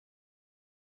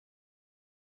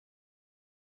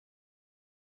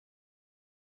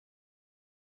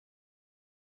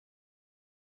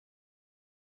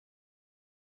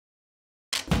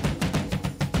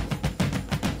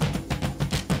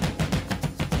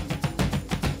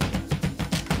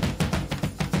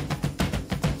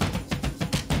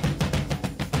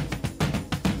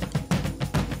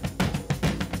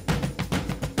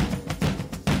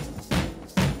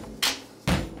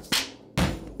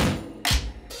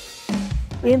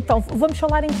Então, vamos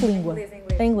falar em que língua?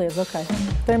 Em inglês, ok.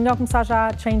 Então é melhor começar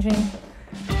já changing.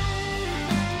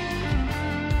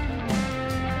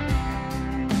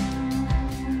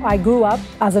 I grew up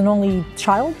as an only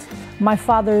child. My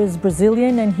father is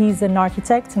Brazilian and he's an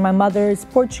architect, and my mother is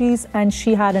Portuguese and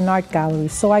she had an art gallery.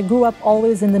 So I grew up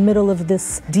always in the middle of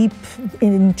this deep,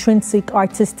 intrinsic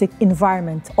artistic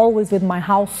environment, always with my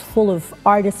house full of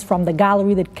artists from the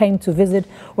gallery that came to visit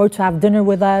or to have dinner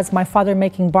with us, my father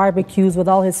making barbecues with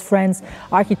all his friends,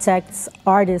 architects,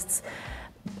 artists.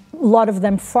 A lot of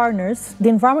them foreigners. The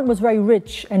environment was very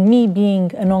rich, and me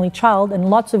being an only child, and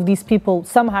lots of these people,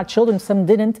 some had children, some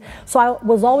didn't, so I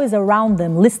was always around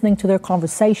them, listening to their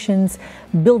conversations,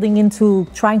 building into,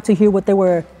 trying to hear what they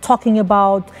were talking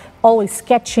about, always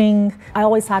sketching. I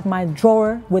always had my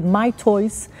drawer with my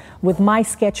toys, with my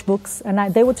sketchbooks,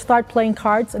 and they would start playing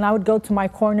cards, and I would go to my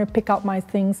corner, pick out my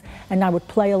things, and I would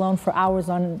play alone for hours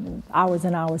on hours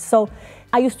and hours. So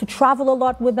I used to travel a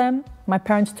lot with them. My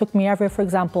parents took me everywhere. For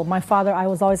example, my father, I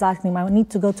was always asking him, I need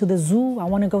to go to the zoo. I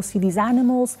want to go see these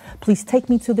animals. Please take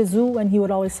me to the zoo. And he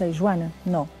would always say, Joana,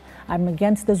 no, I'm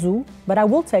against the zoo, but I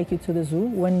will take you to the zoo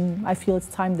when I feel it's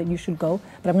time that you should go.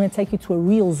 But I'm going to take you to a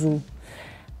real zoo.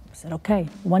 I said, okay.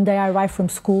 One day I arrived from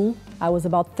school. I was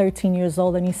about 13 years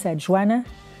old, and he said, Joana,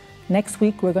 next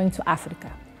week we're going to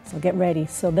Africa. So get ready.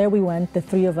 So there we went, the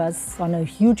three of us, on a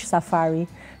huge safari,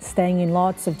 staying in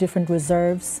lots of different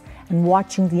reserves and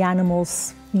watching the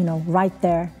animals, you know, right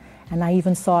there. And I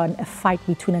even saw a fight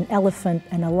between an elephant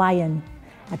and a lion.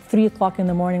 At 3 o'clock in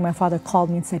the morning, my father called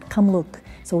me and said, come look.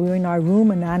 So we were in our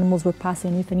room and the animals were passing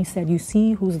underneath, and he said, you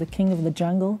see who's the king of the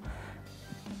jungle?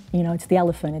 You know, it's the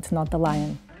elephant, it's not the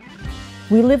lion.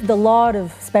 We lived a lot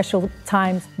of special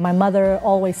times. My mother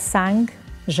always sang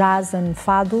jazz and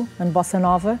fado and bossa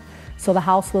nova. So the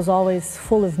house was always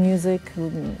full of music.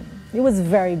 It was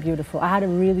very beautiful. I had a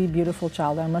really beautiful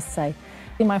child, I must say.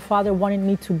 My father wanted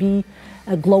me to be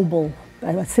a global,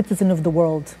 a citizen of the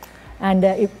world. And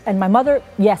my mother,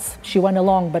 yes, she went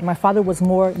along, but my father was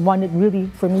wanted really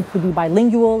for me to be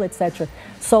bilingual, etc.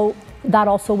 So that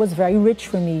also was very rich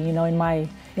for me, you know, in my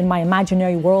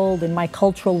imaginary world, in my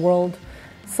cultural world.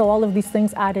 So all of these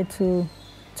things added to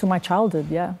my childhood,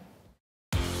 yeah.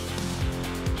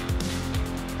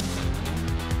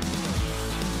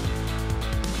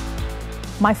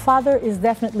 My father is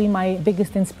definitely my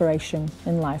biggest inspiration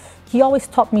in life. He always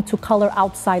taught me to color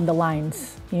outside the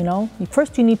lines, you know?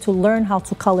 First you need to learn how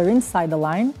to color inside the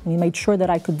line, and he made sure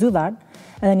that I could do that.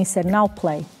 And then he said, now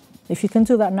play. If you can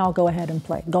do that, now go ahead and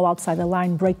play. Go outside the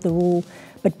line, break the rule,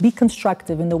 but be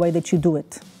constructive in the way that you do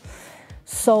it.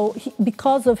 So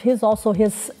because of his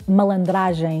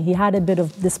malandragem, he had a bit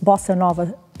of this bossa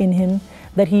nova in him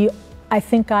that I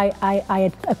think I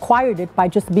had acquired it by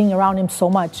just being around him so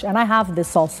much. And I have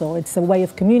this also. It's a way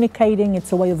of communicating,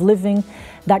 it's a way of living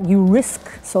that you risk.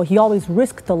 So he always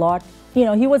risked a lot. You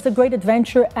know, he was a great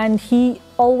adventurer, and he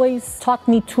always taught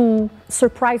me to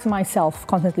surprise myself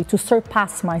constantly, to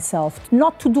surpass myself,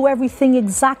 not to do everything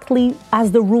exactly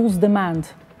as the rules demand,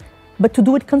 but to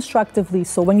do it constructively.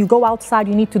 So when you go outside,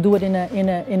 you need to do it in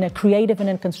a creative and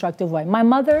in a constructive way. My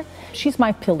mother, she's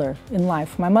my pillar in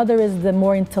life. My mother is the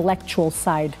more intellectual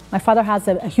side. My father has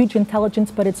a huge intelligence,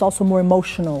 but it's also more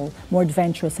emotional, more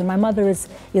adventurous. And my mother is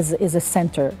a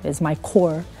center, is my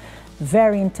core.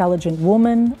 Very intelligent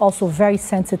woman, also very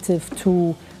sensitive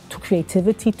to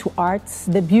creativity, to arts.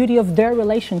 The beauty of their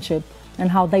relationship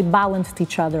and how they balanced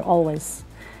each other always.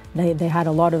 They had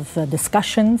a lot of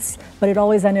discussions, but it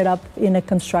always ended up in a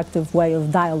constructive way of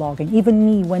dialoguing. Even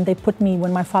me,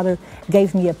 when my father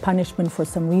gave me a punishment for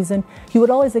some reason, he would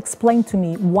always explain to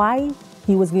me why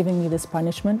he was giving me this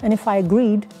punishment, and if I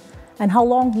agreed, and how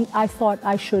long I thought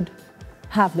I should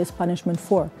have this punishment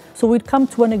for. So we'd come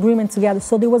to an agreement together.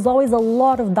 So there was always a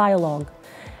lot of dialogue.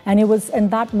 And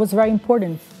that was very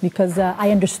important, because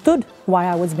I understood why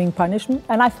I was being punished,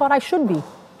 and I thought I should be.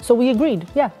 So we agreed,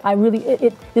 yeah,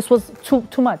 this was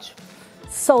too much.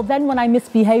 So then when I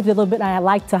misbehaved a little bit, and I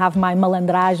like to have my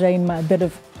malandragem,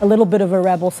 a little bit of a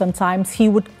rebel sometimes, he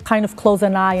would kind of close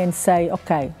an eye and say,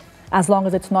 okay, as long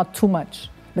as it's not too much.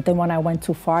 But then when I went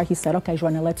too far, he said, okay,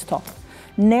 Joana, let's talk.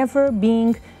 Never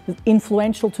being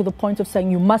influential to the point of saying,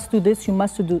 you must do this, you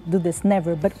must do this,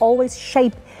 never. But always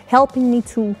helping me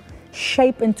to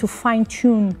shape and to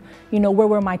fine-tune, you know, where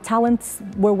were my talents,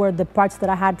 where were the parts that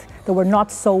I had that were not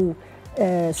so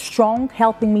strong,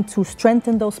 helping me to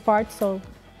strengthen those parts. So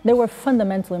they were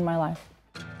fundamental in my life.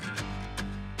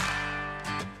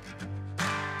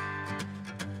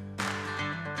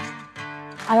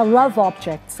 I love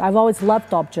objects. I've always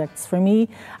loved objects. For me,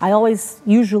 I always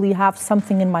usually have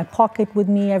something in my pocket with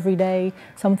me every day,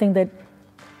 something that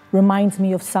reminds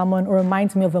me of someone or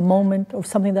reminds me of a moment or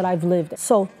something that I've lived.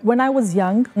 So when I was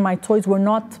young, my toys were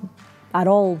not at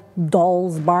all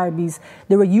dolls, Barbies.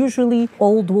 They were usually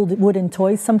old wooden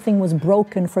toys. Something was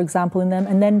broken, for example, in them.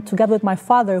 And then together with my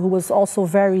father, who was also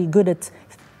very good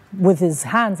with his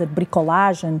hands at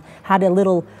bricolage and had a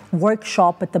little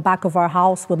workshop at the back of our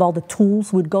house with all the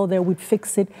tools, we'd go there, we'd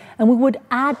fix it, and we would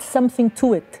add something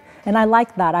to it. And I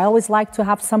like that. I always like to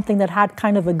have something that had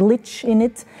kind of a glitch in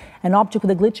it, an object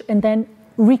with a glitch, and then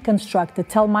reconstruct it,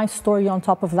 tell my story on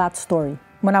top of that story.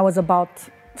 When I was about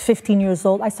 15 years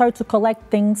old, I started to collect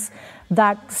things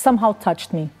that somehow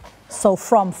touched me. So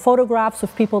from photographs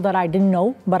of people that I didn't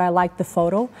know, but I liked the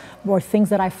photo, or things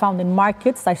that I found in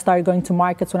markets. I started going to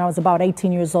markets when I was about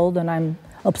 18 years old, and I'm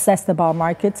obsessed about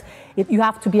markets. You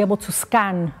have to be able to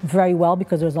scan very well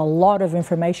because there's a lot of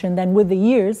information. Then with the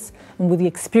years and with the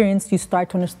experience, you start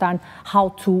to understand how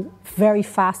to very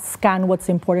fast scan what's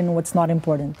important and what's not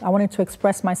important. I wanted to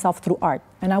express myself through art,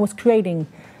 and I was creating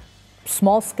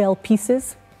small-scale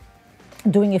pieces,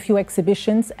 doing a few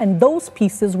exhibitions, and those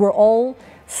pieces were all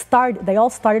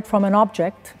started from an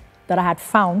object that I had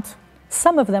found.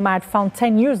 Some of them I had found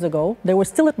 10 years ago. They were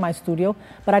still at my studio,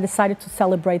 but I decided to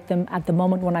celebrate them at the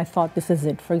moment when I thought this is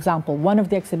it. For example, one of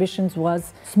the exhibitions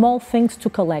was Small Things to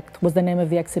Collect was the name of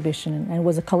the exhibition, and it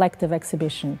was a collective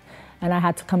exhibition. And I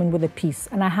had to come in with a piece.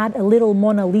 And I had a little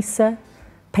Mona Lisa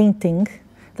painting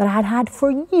that I had had for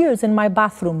years in my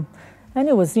bathroom. And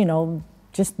it was,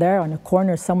 just there on a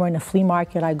corner somewhere in a flea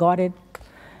market. I got it.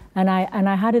 And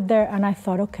I had it there, and I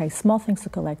thought, okay, small things to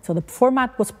collect. So the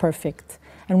format was perfect.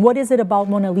 And what is it about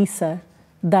Mona Lisa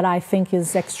that I think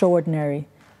is extraordinary?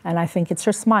 And I think it's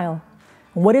her smile.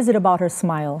 And what is it about her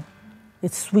smile?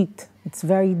 It's sweet. It's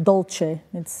very dolce.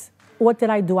 What did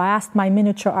I do? I asked my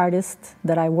miniature artist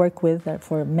that I work with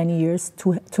for many years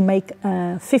to make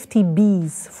 50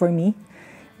 bees for me,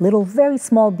 little very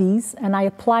small bees, and I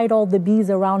applied all the bees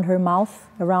around her mouth,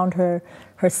 around her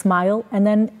smile, and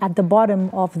then at the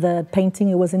bottom of the painting,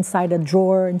 it was inside a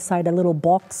drawer, inside a little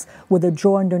box with a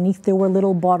drawer underneath. There were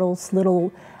little bottles,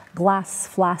 little glass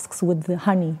flasks with the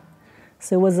honey.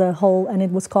 So it was a whole, and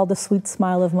it was called The Sweet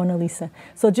Smile of Mona Lisa.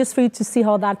 So just for you to see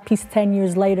how that piece 10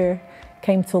 years later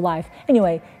came to life.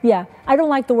 Anyway, yeah, I don't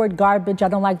like the word garbage. I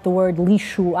don't like the word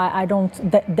lixo. I don't,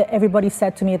 everybody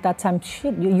said to me at that time,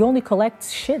 shit, you only collect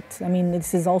shit. I mean,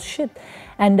 this is all shit.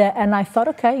 And I thought,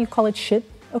 okay, you call it shit,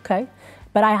 okay.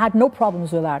 But I had no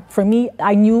problems with that. For me,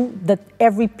 I knew that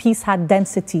every piece had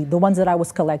density, the ones that I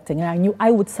was collecting, and I knew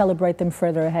I would celebrate them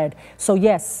further ahead. So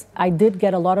yes, I did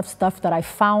get a lot of stuff that I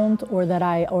found or that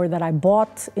I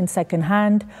bought in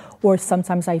secondhand, or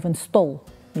sometimes I even stole,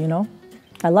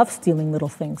 I love stealing little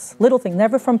things,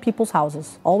 never from people's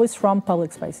houses, always from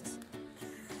public spaces.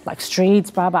 Like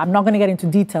streets, blah, blah. I'm not gonna get into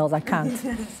details, I can't.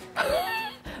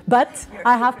 But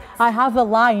I have a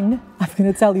line, I'm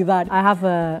gonna tell you that. I have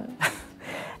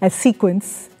a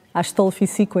sequence, Astolfi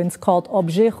sequence called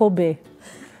Objet Robé.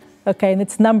 Okay, and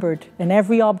it's numbered, and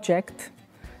every object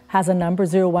has a number,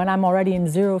 01. I'm already in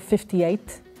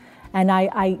 058. And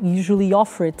I usually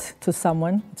offer it to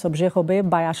someone. It's Objet Robé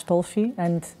by Astolfi,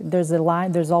 and there's a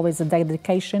line, there's always a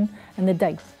dedication and a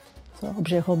date. So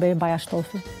Objet Robé by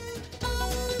Astolfi.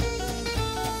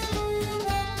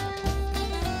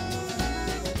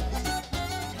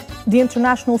 The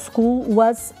international school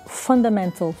was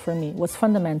fundamental for me, was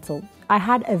fundamental. I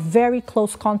had a very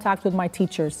close contact with my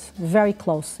teachers, very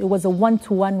close. It was a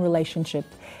one-to-one relationship.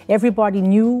 Everybody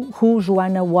knew who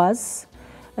Joana was,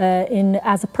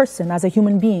 as a person, as a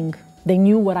human being. They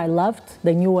knew what I loved,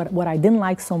 they knew what I didn't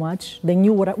like so much, they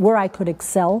knew where I could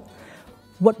excel,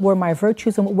 what were my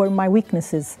virtues and what were my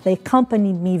weaknesses. They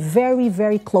accompanied me very,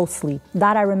 very closely.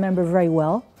 That I remember very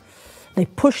well. They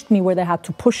pushed me where they had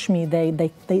to push me.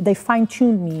 They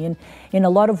fine-tuned me in a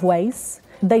lot of ways.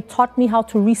 They taught me how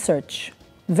to research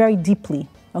very deeply.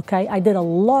 Okay, I did a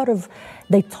lot of,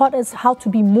 they taught us how to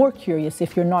be more curious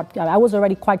if you're not, I was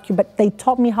already quite curious, but they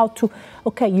taught me how to,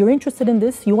 okay, you're interested in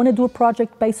this, you want to do a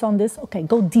project based on this, okay,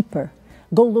 go deeper,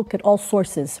 go look at all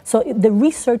sources. So the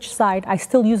research side, I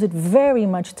still use it very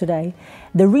much today,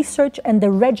 the research and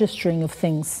the registering of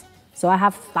things. So I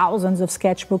have thousands of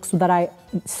sketchbooks that I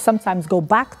sometimes go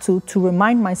back to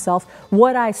remind myself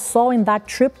what I saw in that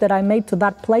trip that I made to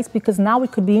that place, because now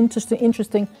it could be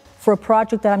interesting for a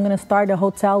project that I'm going to start a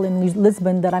hotel in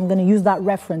Lisbon that I'm going to use that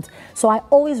reference. So I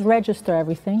always register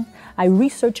everything. I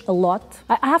research a lot.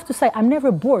 I have to say, I'm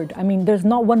never bored. I mean, there's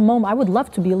not one moment. I would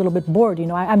love to be a little bit bored.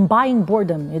 I'm buying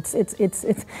boredom.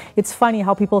 It's funny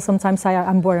how people sometimes say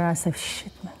I'm bored, and I say,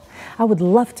 shit, man, I would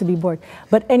love to be bored.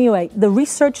 But anyway, the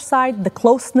research side, the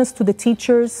closeness to the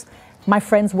teachers. My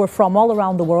friends were from all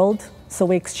around the world. So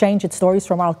we exchanged stories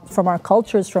from our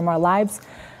cultures, from our lives.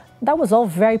 That was all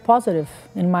very positive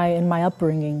in my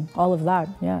upbringing, all of that,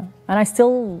 yeah. And I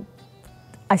still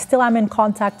am in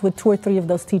contact with 2 or 3 of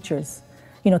those teachers.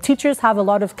 You know, teachers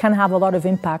can have a lot of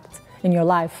impact in your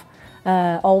life.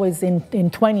 Always in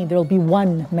 20, there'll be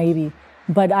 1 maybe,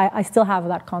 but I still have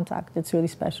that contact. It's really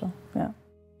special, yeah.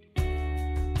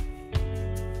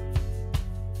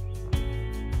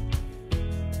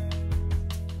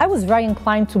 I was very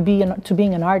inclined to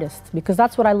being an artist because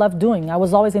that's what I loved doing. I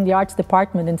was always in the arts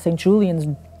department in St. Julian's,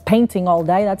 painting all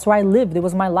day. That's where I lived. It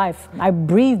was my life. I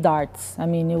breathed arts. I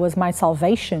mean, it was my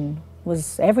salvation. It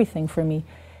was everything for me.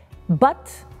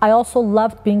 But I also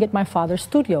loved being at my father's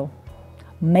studio,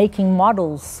 making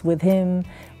models with him,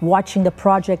 watching the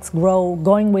projects grow,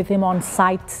 going with him on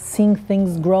site, seeing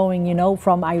things growing, you know,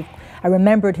 I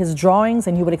remembered his drawings,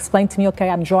 and he would explain to me, okay,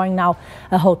 I'm drawing now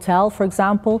a hotel, for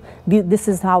example. This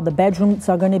is how the bedrooms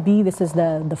are going to be. This is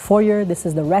the foyer. This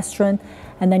is the restaurant.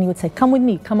 And then he would say, come with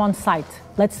me, come on site.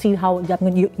 Let's see how,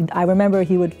 I remember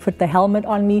he would put the helmet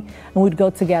on me and we'd go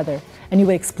together. And he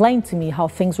would explain to me how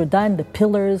things were done, the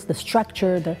pillars, the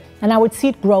structure, and I would see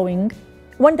it growing.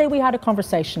 One day we had a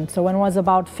conversation. So when I was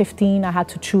about 15, I had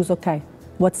to choose, okay,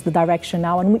 what's the direction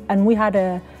now? And we had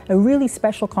a really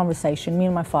special conversation, me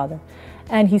and my father.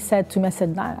 And he said to me, I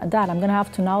said, Dad, I'm going to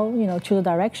have to now, you know, choose a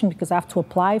direction because I have to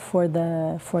apply for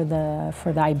the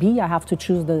IB. I have to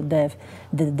choose the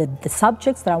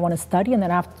subjects that I want to study, and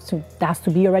then it has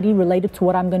to be already related to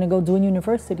what I'm going to go do in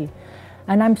university.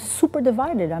 And I'm super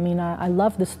divided. I mean, I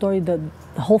love the story, the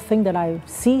whole thing that I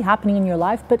see happening in your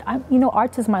life, but you know,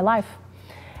 art is my life.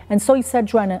 And so he said,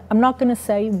 Joana, I'm not going to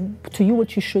say to you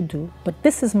what you should do, but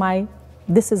this is my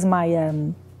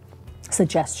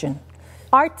suggestion.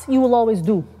 Art you will always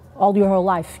do all your whole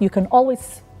life. You can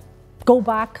always go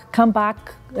back, come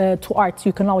back to art.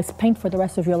 You can always paint for the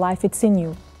rest of your life. It's in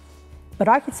you. But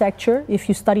architecture, if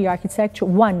you study architecture,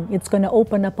 1, it's going to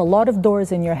open up a lot of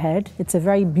doors in your head. It's a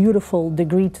very beautiful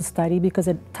degree to study because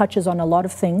it touches on a lot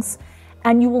of things.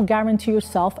 And you will guarantee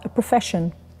yourself a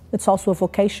profession. It's also a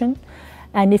vocation.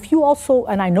 And if you also,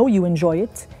 and I know you enjoy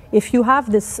it, if you have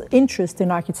this interest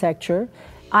in architecture,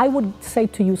 I would say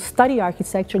to you, study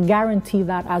architecture, guarantee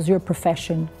that as your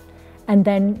profession, and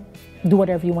then do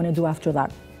whatever you want to do after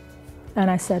that. And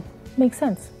I said, makes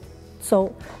sense.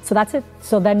 So that's it.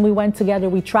 So then we went together,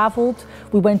 we traveled,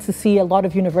 we went to see a lot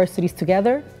of universities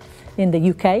together in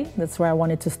the UK. That's where I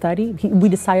wanted to study. We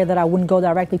decided that I wouldn't go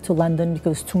directly to London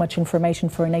because too much information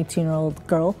for an 18-year-old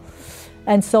girl.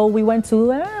 And so we went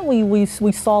to,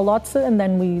 we saw lots, and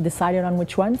then we decided on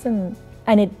which ones, and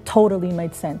it totally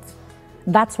made sense.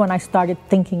 That's when I started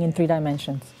thinking in 3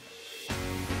 dimensions.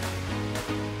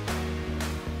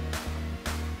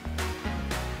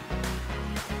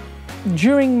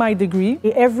 During my degree,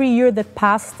 every year that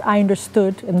passed, I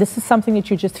understood, and this is something that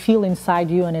you just feel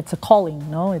inside you, and it's a calling,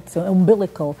 no? It's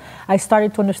umbilical. I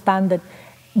started to understand that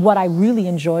what I really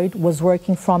enjoyed was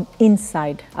working from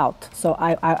inside out. So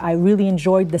I really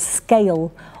enjoyed the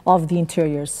scale of the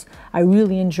interiors. I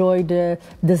really enjoyed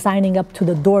designing up to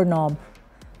the doorknob,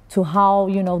 to how,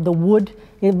 you know, the wood,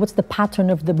 what's the pattern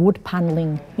of the wood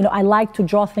paneling. You know, I like to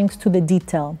draw things to the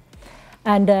detail.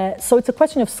 And so it's a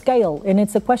question of scale, and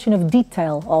it's a question of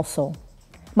detail also.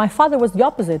 My father was the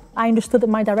opposite. I understood that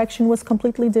my direction was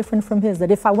completely different from his,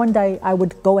 that if one day I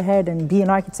would go ahead and be an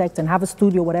architect and have a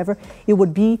studio, whatever, it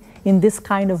would be in this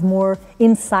kind of more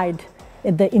inside,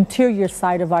 the interior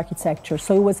side of architecture.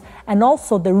 So it was, and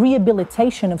also the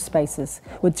rehabilitation of spaces,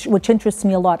 which interests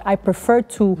me a lot. I prefer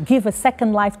to give a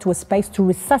second life to a space, to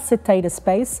resuscitate a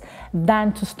space,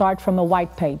 than to start from a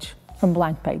white page, from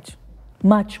blank page,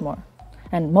 much more.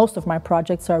 And most of my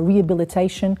projects are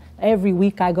rehabilitation. Every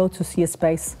week I go to see a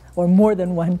space, or more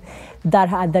than one,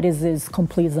 that is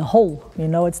complete as a whole. You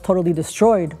know, it's totally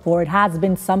destroyed, or it has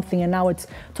been something and now it's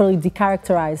totally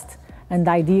decharacterized. And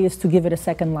the idea is to give it a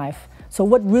second life. So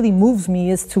what really moves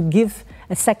me is to give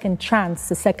a second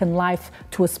chance, a second life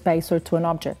to a space or to an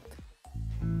object.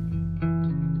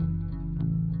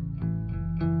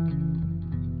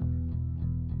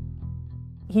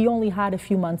 He only had a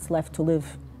few months left to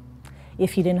live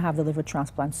if he didn't have the liver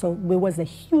transplant. So it was a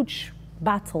huge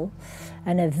battle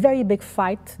and a very big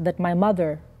fight that my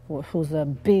mother, who's a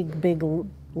big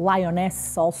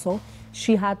lioness also,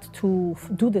 she had to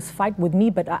do this fight with me,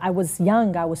 but I was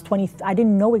young, I was 20, I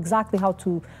didn't know exactly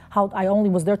how I only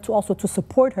was there to also to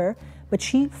support her, But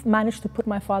she managed to put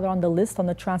my father on the list, on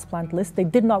the transplant list. They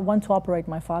did not want to operate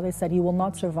my father. They said he will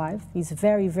not survive. He's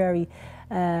very, very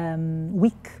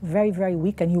weak, very, very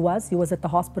weak. And he was at the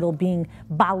hospital being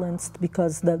balanced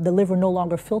because the liver no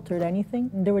longer filtered anything.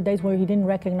 And there were days where he didn't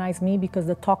recognize me because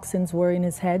the toxins were in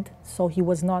his head. So he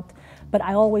was not, but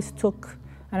I always took,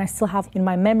 and I still have in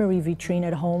my memory vitrine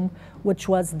at home, which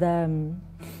was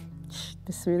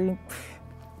this really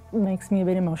makes me a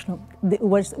bit emotional. It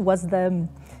was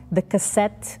the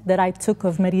cassette that I took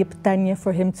of Maria Bethânia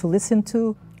for him to listen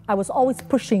to. I was always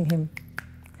pushing him,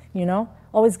 you know,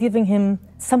 always giving him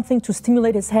something to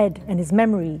stimulate his head and his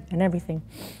memory and everything.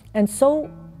 And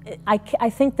so I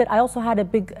think that I also had a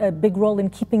big role in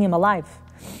keeping him alive.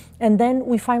 And then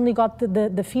we finally got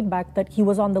the feedback that he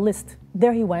was on the list.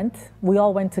 There he went. We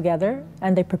all went together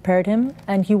and they prepared him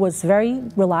and he was very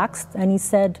relaxed and he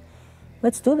said,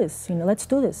 let's do this, you know, let's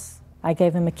do this. I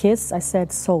gave him a kiss. I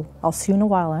said, so I'll see you in a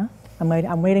while, huh?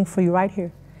 I'm waiting for you right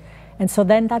here. And so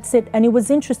then that's it. And it was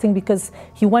interesting because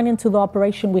he went into the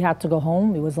operation. We had to go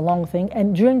home. It was a long thing.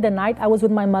 And during the night, I was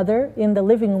with my mother in the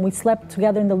living room. We slept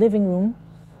together in the living room.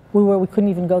 We couldn't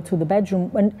even go to the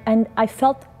bedroom. And I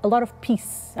felt a lot of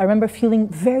peace. I remember feeling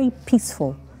very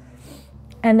peaceful.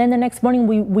 And then the next morning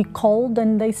we called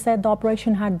and they said the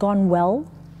operation had gone well.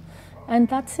 And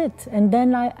that's it. And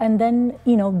then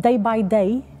you know, day by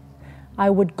day, I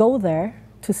would go there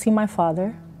to see my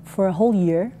father for a whole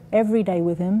year, every day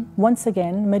with him. Once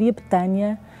again, Maria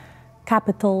Bethânia,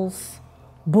 capitals,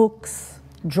 books,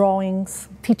 drawings,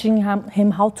 teaching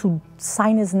him how to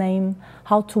sign his name,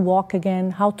 how to walk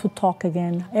again, how to talk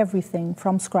again, everything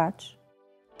from scratch.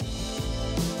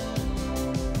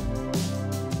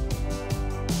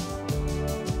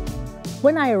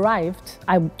 When I arrived,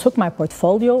 I took my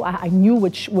portfolio. I knew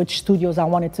which studios I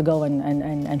wanted to go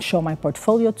and show my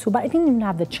portfolio to, but I didn't even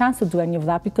have the chance to do any of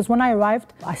that because when I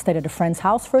arrived, I stayed at a friend's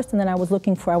house first, and then I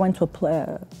went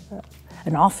to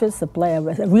an office, a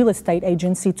real estate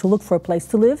agency to look for a place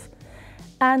to live.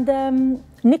 And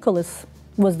Nicholas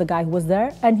was the guy who was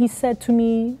there, and he said to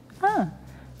me,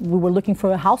 we were looking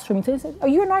for a house for me. So he said, are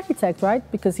you an architect, right?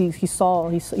 Because he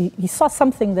saw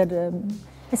something that...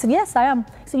 I said, yes, I am.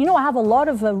 He said, you know, I have a lot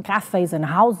of cafes and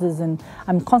houses and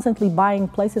I'm constantly buying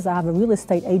places. I have a real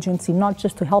estate agency, not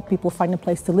just to help people find a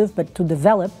place to live, but to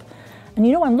develop. And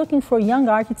you know, I'm looking for a young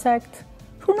architect.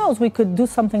 Who knows, we could do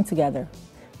something together.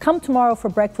 Come tomorrow for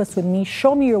breakfast with me,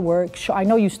 show me your work. I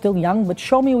know you're still young, but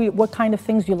show me what kind of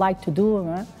things you like to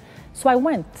do. So I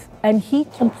went, and he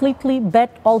completely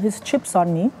bet all his chips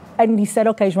on me. And he said,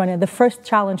 okay, Joana, the first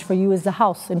challenge for you is the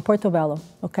house in Portobello.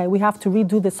 Okay, we have to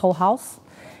redo this whole house.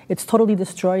 It's totally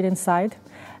destroyed inside,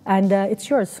 and it's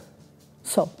yours.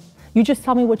 So you just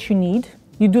tell me what you need,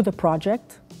 you do the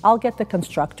project, I'll get the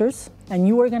constructors, and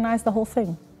you organize the whole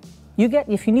thing.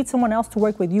 If you need someone else to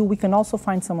work with you, we can also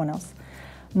find someone else.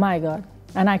 My God.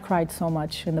 And I cried so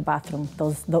much in the bathroom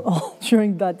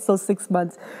during those 6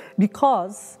 months,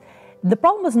 because the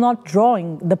problem was not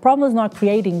drawing, the problem was not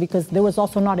creating, because there was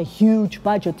also not a huge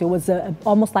budget. It was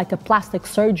almost like a plastic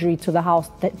surgery to the house,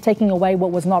 taking away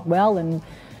what was not well and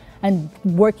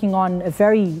working on a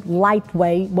very light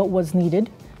way what was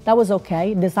needed. That was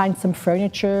okay. Design some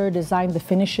furniture, design the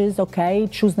finishes, okay.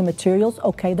 Choose the materials,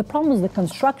 okay. The problem is the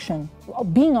construction.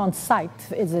 Being on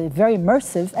site is very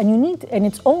immersive, and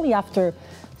it's only after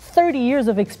 30 years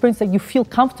of experience that you feel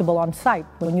comfortable on site,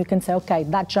 when you can say, okay,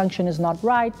 that junction is not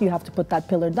right, you have to put that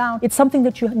pillar down. It's something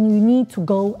that you need to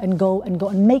go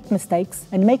and make mistakes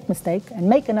and make mistake and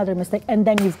make another mistake, and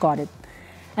then you've got it.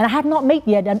 And I had not made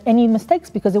yet any mistakes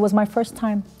because it was my first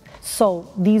time. So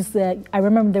I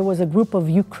remember there was a group of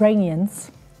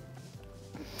Ukrainians,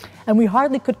 and we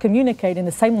hardly could communicate in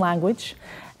the same language.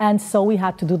 And so we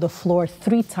had to do the floor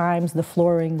 3 times, the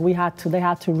flooring. They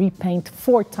had to repaint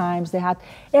 4 times.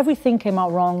 Everything came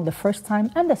out wrong the first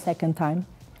time and the second time.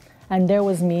 And there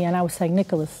was me, and I was saying,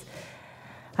 Nicholas,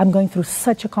 I'm going through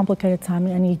such a complicated time.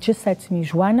 And he just said to me,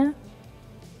 Joana,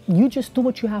 you just do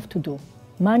what you have to do.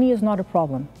 Money is not a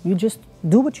problem. You just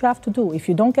do what you have to do. If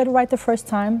you don't get it right the first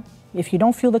time, if you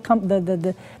don't feel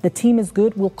the team is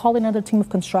good, we'll call another team of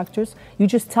constructors. You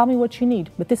just tell me what you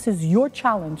need. But this is your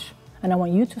challenge, and I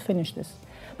want you to finish this.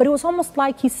 But it was almost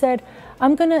like he said,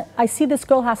 I see this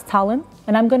girl has talent,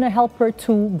 and I'm gonna help her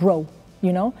to grow,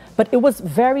 you know? But it was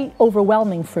very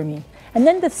overwhelming for me. And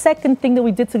then the second thing that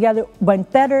we did together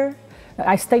went better.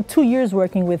 I stayed 2 years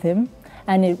working with him,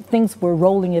 and things were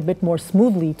rolling a bit more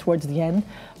smoothly towards the end.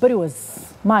 But it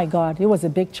was, my God, it was a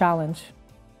big challenge.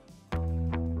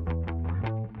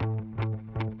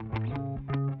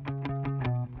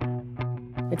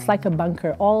 It's like a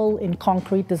bunker, all in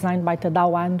concrete, designed by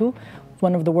Tadao Ando.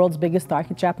 one of the world's biggest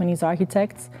Japanese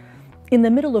architects, in the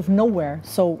middle of nowhere.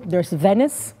 So there's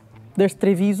Venice, there's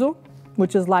Treviso,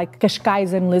 which is like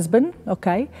Cascais and Lisbon,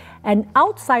 okay? And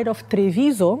outside of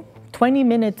Treviso, 20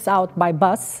 minutes out by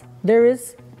bus, there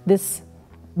is this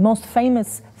most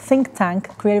famous think tank,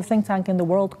 creative think tank in the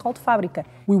world called Fábrica.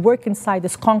 We work inside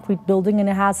this concrete building and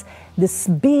it has this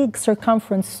big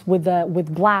circumference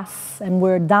with glass, and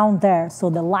we're down there, so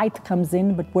the light comes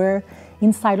in, but we're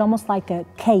inside almost like a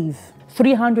cave.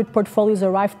 300 portfolios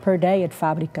arrive per day at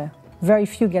Fábrica. Very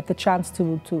few get the chance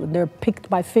they're picked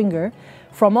by finger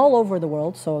from all over the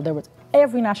world, so there was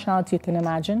every nationality you can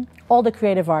imagine, all the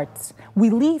creative arts. We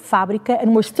leave Fábrica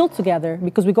and we're still together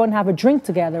because we go and have a drink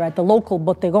together at the local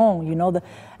botegon, you know,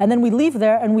 and then we leave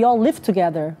there and we all live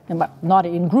together, but not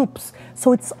in groups.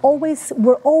 So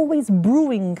we're always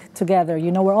brewing together,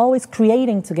 you know, we're always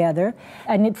creating together.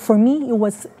 And for me, it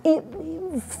was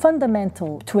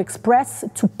fundamental to express,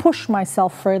 to push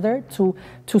myself further,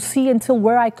 to see until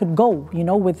where I could go, you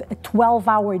know, with a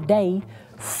 12-hour day,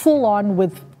 full on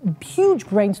with huge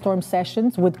brainstorm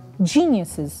sessions with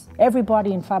geniuses.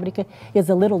 Everybody in Fábrica is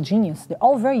a little genius. They're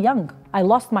all very young. I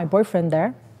lost my boyfriend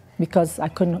there because I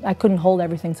couldn't hold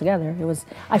everything together.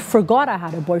 I forgot I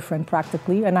had a boyfriend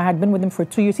practically, and I had been with him for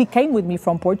 2 years. He came with me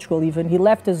from Portugal even. He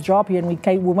left his job here and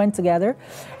we went together,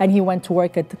 and he went to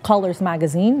work at Colors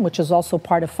magazine, which is also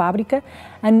part of Fábrica.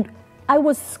 And I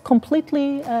was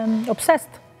completely obsessed.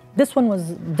 This one was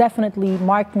definitely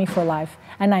marked me for life.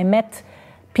 And I met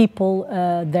people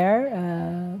there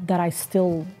that I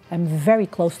still am very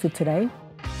close to today.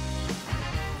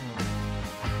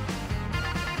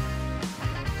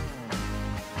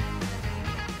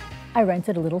 I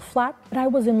rented a little flat, but I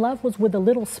was in love with a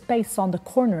little space on the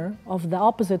corner of the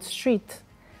opposite street.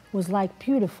 It was like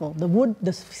beautiful.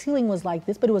 The ceiling was like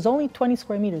this, but it was only 20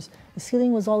 square meters. The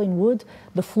ceiling was all in wood,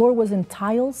 the floor was in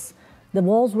tiles, the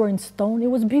walls were in stone.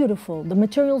 It was beautiful. The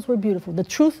materials were beautiful. The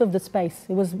truth of the space,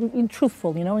 it was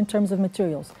truthful, you know, in terms of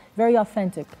materials, very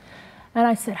authentic. And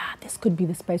I said, this could be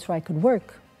the space where I could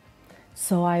work.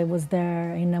 So I was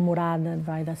there, enamorada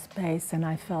by the space, and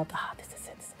I felt, this is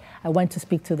it. I went to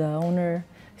speak to the owner.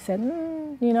 He said,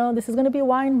 you know, this is going to be a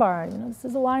wine bar. You know, this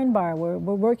is a wine bar. We're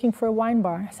working for a wine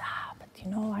bar. I said, but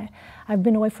you know, I've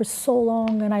been away for so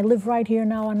long, and I live right here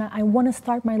now, and I want to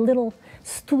start my little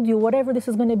studio, whatever this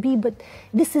is going to be, but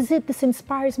this is it. This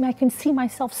inspires me. I can see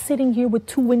myself sitting here with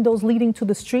 2 windows leading to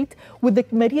the street with the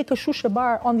Maria Cachucha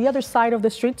bar on the other side of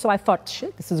the street. So I thought,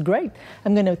 shit, this is great.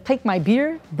 I'm going to take my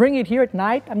beer, bring it here at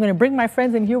night. I'm going to bring my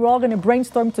friends in here. We're all going to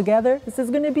brainstorm together. This is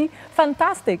going to be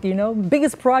fantastic, you know.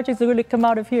 Biggest projects are going to come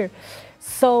out of here.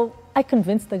 So I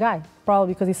convinced the guy,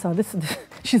 probably because he saw this.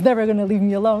 She's never going to leave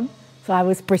me alone. So I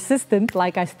was persistent,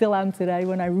 like I still am today,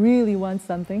 when I really want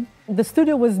something. The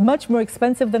studio was much more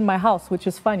expensive than my house, which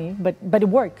is funny, but it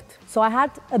worked. So I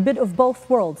had a bit of both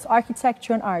worlds,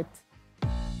 architecture and art.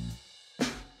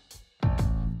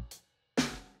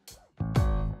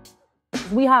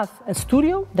 We have a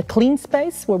studio, the clean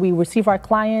space, where we receive our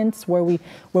clients, where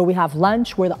we have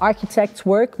lunch, where the architects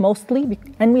work mostly.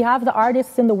 And we have the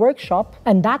artists in the workshop,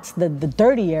 and that's the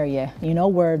dirty area, you know,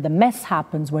 where the mess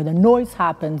happens, where the noise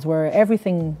happens, where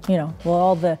everything, you know,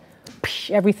 where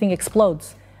everything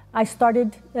explodes. I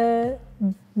started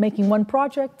making 1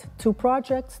 project, 2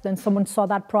 projects, then someone saw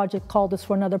that project, called us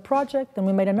for another project, then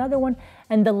we made another one,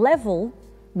 and the level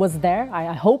was there,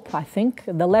 I think,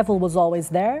 the level was always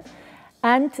there.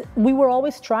 And we were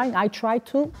always trying, I tried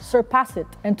to surpass it,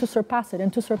 and to surpass it,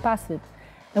 and to surpass it.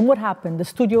 And what happened? The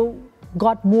studio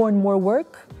got more and more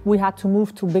work. We had to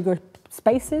move to bigger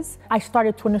spaces. I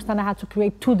started to understand I had to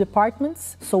create 2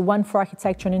 departments, so 1 for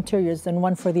architecture and interiors and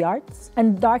 1 for the arts.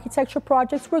 And the architecture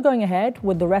projects were going ahead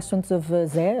with the restaurants of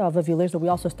Villers that we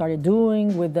also started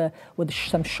doing, with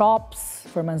some shops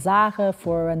for Manzarra,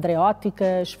 for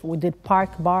Andreóticas. We did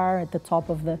Park Bar at the top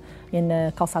of in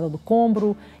Calçada do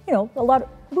Combro. You know, a lot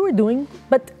we were doing,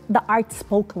 but the art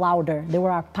spoke louder. They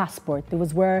were our passport. It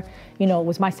was where, you know, it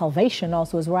was my salvation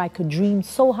also. It was where I could dream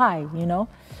so high, you know.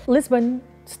 Lisbon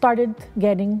started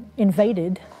getting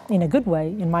invaded, in a good way,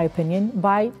 in my opinion,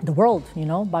 by the world, you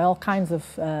know, by all kinds of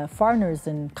foreigners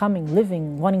and coming,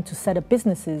 living, wanting to set up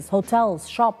businesses, hotels,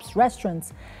 shops,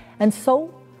 restaurants. And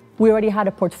so we already had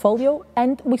a portfolio,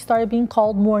 and we started being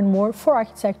called more and more for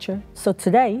architecture. So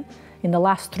today, in the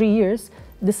last 3 years,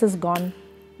 this has gone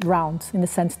round in the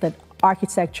sense that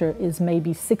architecture is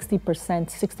maybe 60%,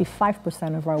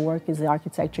 65% of our work is the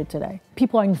architecture today.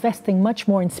 People are investing much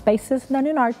more in spaces than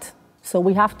in art. So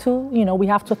we have to, you know, we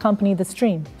have to accompany the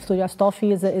stream. Joana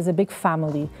Astolfi is a big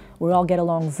family. We all get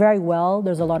along very well.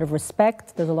 There's a lot of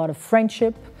respect. There's a lot of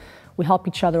friendship. We help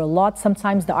each other a lot.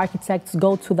 Sometimes the architects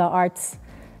go to the arts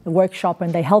workshop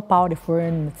and they help out if we're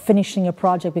in finishing a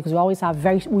project, because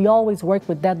we always work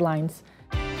with deadlines.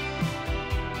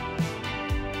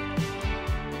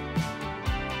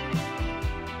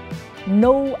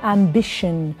 No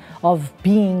ambition of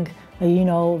being,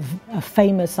 a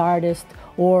famous artist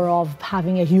or of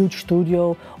having a huge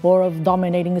studio or of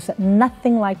dominating this,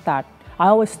 nothing like that. I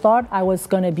always thought I was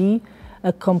going to be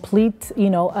a complete,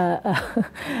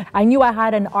 I knew I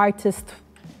had an artist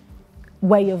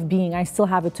way of being. I still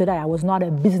have it today. I was not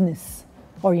a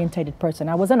business-orientated person.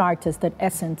 I was an artist at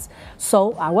essence.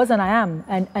 So I was and I am.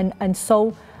 And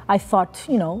so I thought,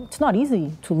 it's not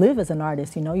easy to live as an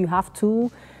artist. You have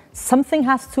to, something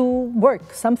has to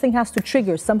work, something has to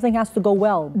trigger, something has to go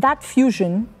well. That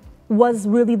fusion was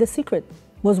really the secret,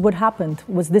 was what happened,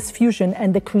 was this fusion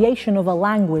and the creation of a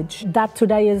language that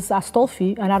today is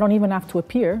Astolfi, and I don't even have to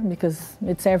appear because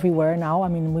it's everywhere now. I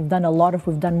mean, we've done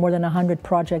more than 100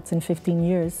 projects in 15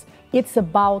 years. It's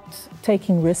about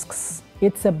taking risks.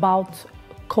 It's about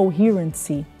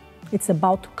coherency. It's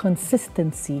about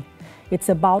consistency. It's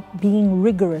about being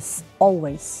rigorous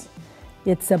always.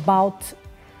 It's about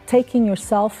taking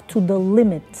yourself to the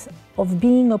limit of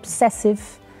being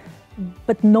obsessive,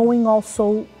 but knowing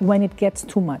also when it gets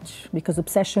too much, because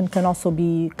obsession can also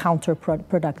be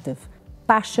counterproductive.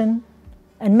 Passion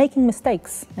and making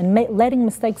mistakes and letting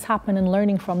mistakes happen and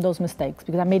learning from those mistakes,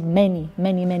 because I made many.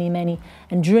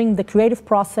 And during the creative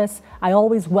process, I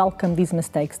always welcome these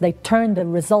mistakes. They turn the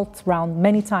results around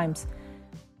many times.